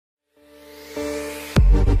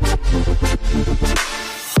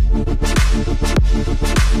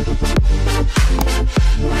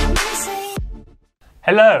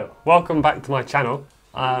Hello, welcome back to my channel.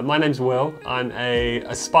 My name's Will. I'm an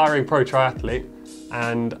aspiring pro triathlete,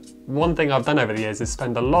 and one thing I've done over the years is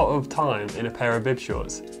spend a lot of time in a pair of bib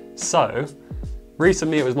shorts. So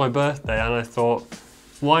recently it was my birthday and I thought,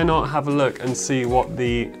 why not have a look and see what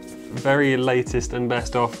the very latest and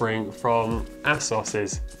best offering from Assos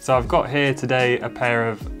is. So I've got here today a pair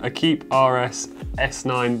of Equipe RS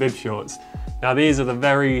S9 bib shorts. Now these are the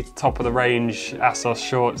very top of the range Assos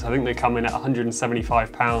shorts. I think they come in at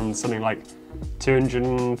 £175, something like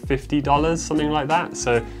 $250, something like that.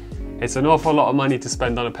 So it's an awful lot of money to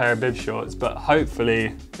spend on a pair of bib shorts, but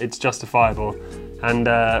hopefully it's justifiable. And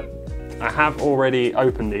I have already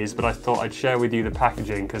opened these, but I thought I'd share with you the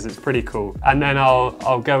packaging because it's pretty cool. And then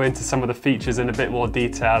I'll go into some of the features in a bit more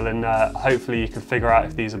detail, and hopefully you can figure out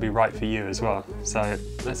if these will be right for you as well. So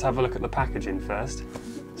let's have a look at the packaging first.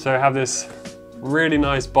 So I have this really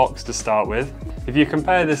nice box to start with. If you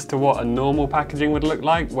compare this to what a normal packaging would look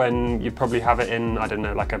like when you probably have it in, I don't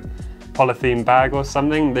know, like a polythene bag or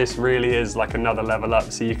something, this really is like another level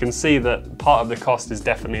up. So you can see that part of the cost is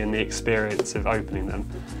definitely in the experience of opening them.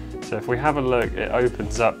 So if we have a look, it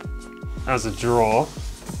opens up as a drawer,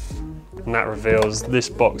 and that reveals this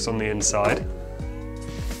box on the inside.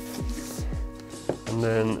 And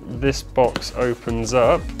then this box opens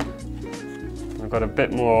up. We've got a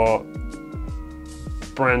bit more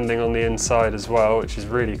branding on the inside as well, which is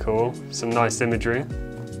really cool. Some nice imagery.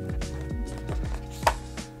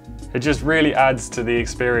 It just really adds to the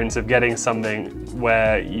experience of getting something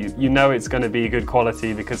where you know it's going to be good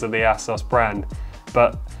quality because of the Assos brand,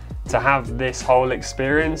 but to have this whole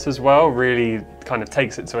experience as well really kind of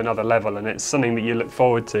takes it to another level, and it's something that you look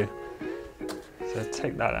forward to. So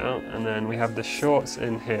take that out, and then we have the shorts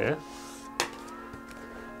in here.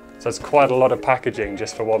 So it's quite a lot of packaging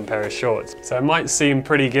just for one pair of shorts. So it might seem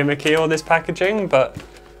pretty gimmicky, all this packaging, but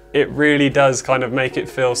it really does kind of make it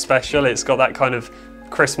feel special. It's got that kind of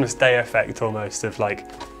Christmas Day effect almost of like,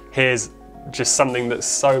 here's just something that's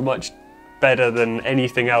so much better than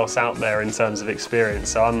anything else out there in terms of experience.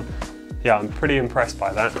 So I'm pretty impressed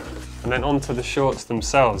by that. And then onto the shorts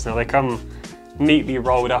themselves. Now they come neatly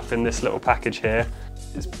rolled up in this little package here.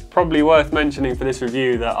 It's probably worth mentioning for this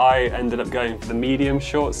review that I ended up going for the medium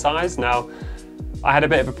short size. Now, I had a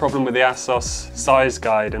bit of a problem with the Assos size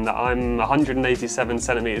guide in that I'm 187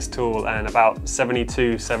 centimeters tall and about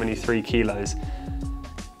 72, 73 kilos.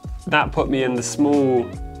 That put me in the small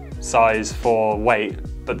size for weight,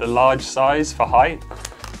 but the large size for height.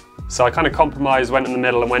 So I kind of compromised, went in the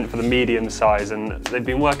middle and went for the medium size, and they've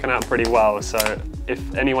been working out pretty well. So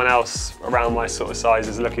if anyone else around my sort of size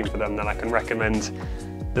is looking for them, then I can recommend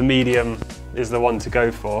the medium is the one to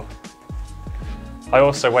go for. I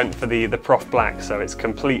also went for the Prof Black, so it's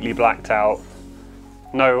completely blacked out.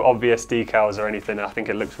 No obvious decals or anything. I think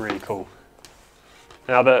it looks really cool.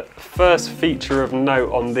 Now the first feature of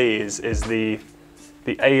note on these is the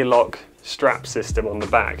A-lock strap system on the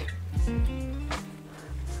back.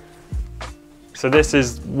 So this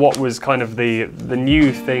is what was kind of the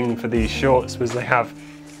new thing for these shorts, was they have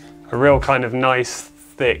a real kind of nice,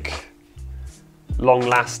 thick,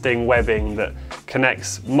 long-lasting webbing that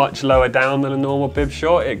connects much lower down than a normal bib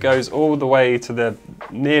short. It goes all the way to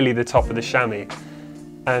nearly the top of the chamois.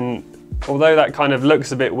 And although that kind of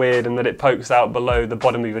looks a bit weird and that it pokes out below the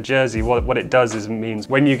bottom of your jersey, what it does is it means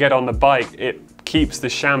when you get on the bike, it keeps the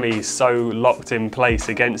chamois so locked in place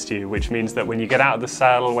against you, which means that when you get out of the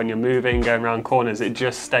saddle, when you're moving, going around corners, it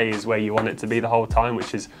just stays where you want it to be the whole time,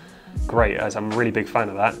 which is great, as I'm a really big fan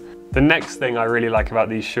of that. The next thing I really like about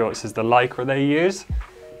these shorts is the Lycra they use.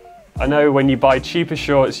 I know when you buy cheaper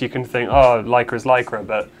shorts, you can think, oh, Lycra's Lycra,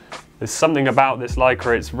 but there's something about this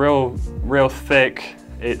Lycra. It's real thick,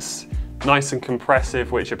 it's nice and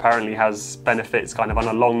compressive, which apparently has benefits kind of on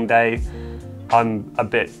a long day. I'm a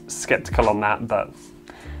bit skeptical on that, but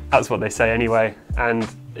that's what they say anyway. And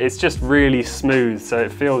it's just really smooth, so it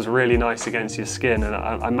feels really nice against your skin. And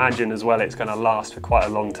I imagine as well it's going to last for quite a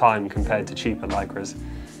long time compared to cheaper Lycras.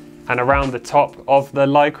 And around the top of the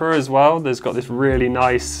Lycra as well, there's got this really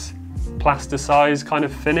nice plasticized kind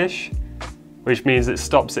of finish, which means it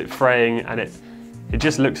stops it fraying, and it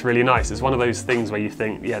just looks really nice. It's one of those things where you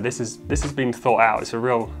think, yeah, this has been thought out. It's a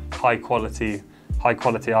real high quality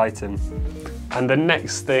item. And the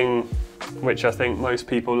next thing, which I think most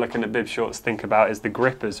people looking at bib shorts think about, is the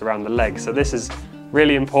grippers around the leg. So this is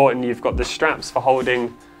really important. You've got the straps for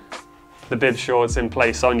holding the bib shorts in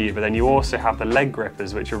place on you, but then you also have the leg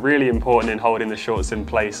grippers, which are really important in holding the shorts in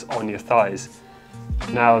place on your thighs.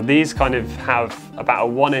 Now these kind of have about a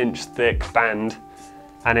 1 inch thick band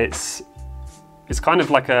and it's kind of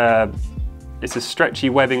like it's a stretchy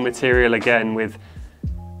webbing material again with,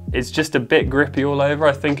 it's just a bit grippy all over.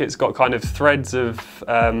 I think it's got kind of threads of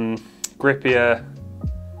grippier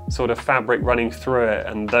sort of fabric running through it,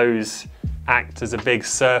 and those act as a big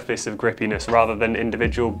surface of grippiness rather than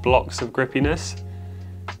individual blocks of grippiness.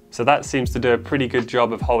 So that seems to do a pretty good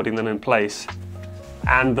job of holding them in place.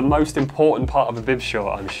 And the most important part of a bib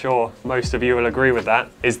short, I'm sure most of you will agree with that,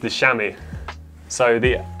 is the chamois. So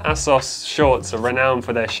the Assos shorts are renowned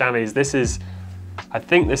for their chamois. I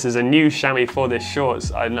think this is a new chamois for this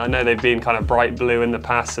shorts. I know they've been kind of bright blue in the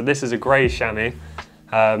past, so this is a grey chamois.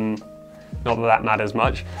 Not that that matters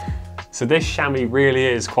much. So this chamois really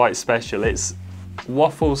is quite special. It's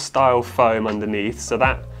waffle style foam underneath, so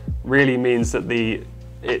that really means that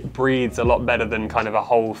it breathes a lot better than kind of a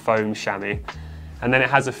whole foam chamois. And then it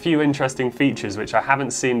has a few interesting features which I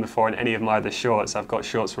haven't seen before in any of my other shorts. I've got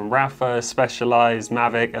shorts from Rafa, Specialized,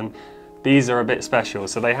 Mavic, and these are a bit special.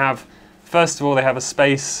 So they have, first of all, they have a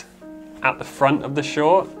space at the front of the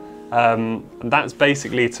short. And that's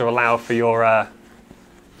basically to allow for your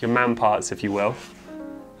man parts, if you will.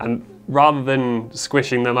 And rather than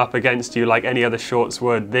squishing them up against you like any other shorts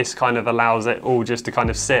would, this kind of allows it all just to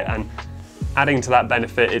kind of sit. And adding to that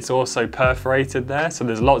benefit, it's also perforated there, so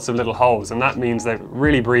there's lots of little holes, and that means they're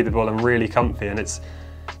really breathable and really comfy, and it's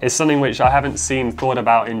something which I haven't thought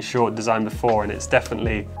about in short design before, and it's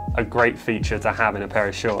definitely a great feature to have in a pair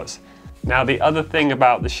of shorts. Now the other thing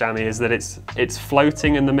about the chamois is that it's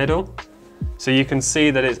floating in the middle, so you can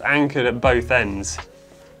see that it's anchored at both ends,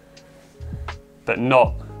 but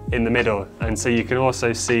not in the middle, and so you can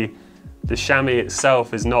also see the chamois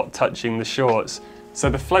itself is not touching the shorts. So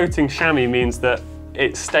the floating chamois means that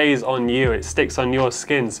it stays on you, it sticks on your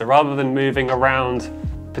skin. So rather than moving around,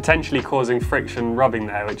 potentially causing friction rubbing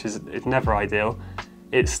there, which is never ideal,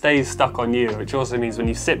 it stays stuck on you, which also means when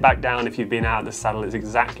you sit back down, if you've been out of the saddle, it's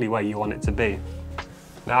exactly where you want it to be.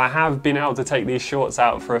 Now I have been able to take these shorts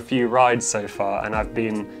out for a few rides so far, and I've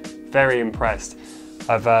been very impressed.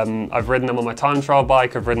 I've ridden them on my time trial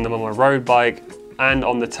bike, I've ridden them on my road bike, and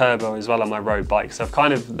on the turbo as well on my road bike. So I've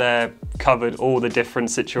kind of covered all the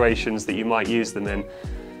different situations that you might use them in.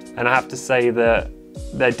 And I have to say that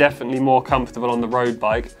they're definitely more comfortable on the road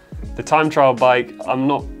bike. The time trial bike, I'm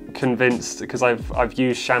not convinced, because I've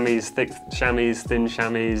used chamois, thick chamois, thin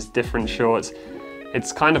chamois, different shorts.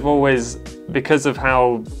 It's kind of always, because of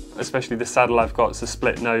how, especially the saddle I've got, it's a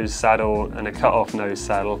split nose saddle and a cut off nose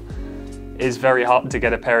saddle, it's very hard to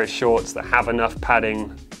get a pair of shorts that have enough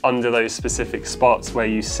padding under those specific spots where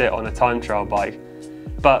you sit on a time trial bike.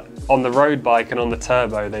 But on the road bike and on the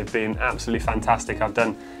turbo, they've been absolutely fantastic. I've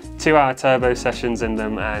done 2-hour turbo sessions in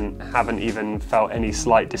them and haven't even felt any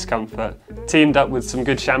slight discomfort. Teamed up with some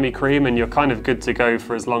good chamois cream and you're kind of good to go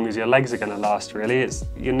for as long as your legs are going to last, really.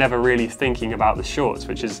 You're never really thinking about the shorts,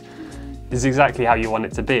 which is exactly how you want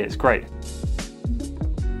it to be. It's great.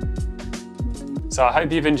 So I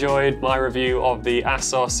hope you've enjoyed my review of the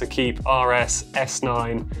Assos Equipe RS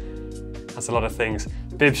S9, that's a lot of things,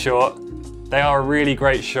 bib short. They are a really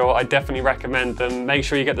great short, I definitely recommend them. Make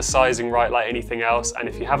sure you get the sizing right like anything else, and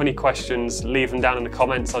if you have any questions, leave them down in the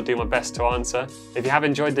comments, I'll do my best to answer. If you have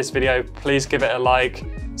enjoyed this video, please give it a like,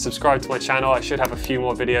 subscribe to my channel, I should have a few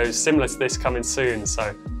more videos similar to this coming soon,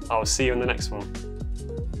 so I'll see you in the next one.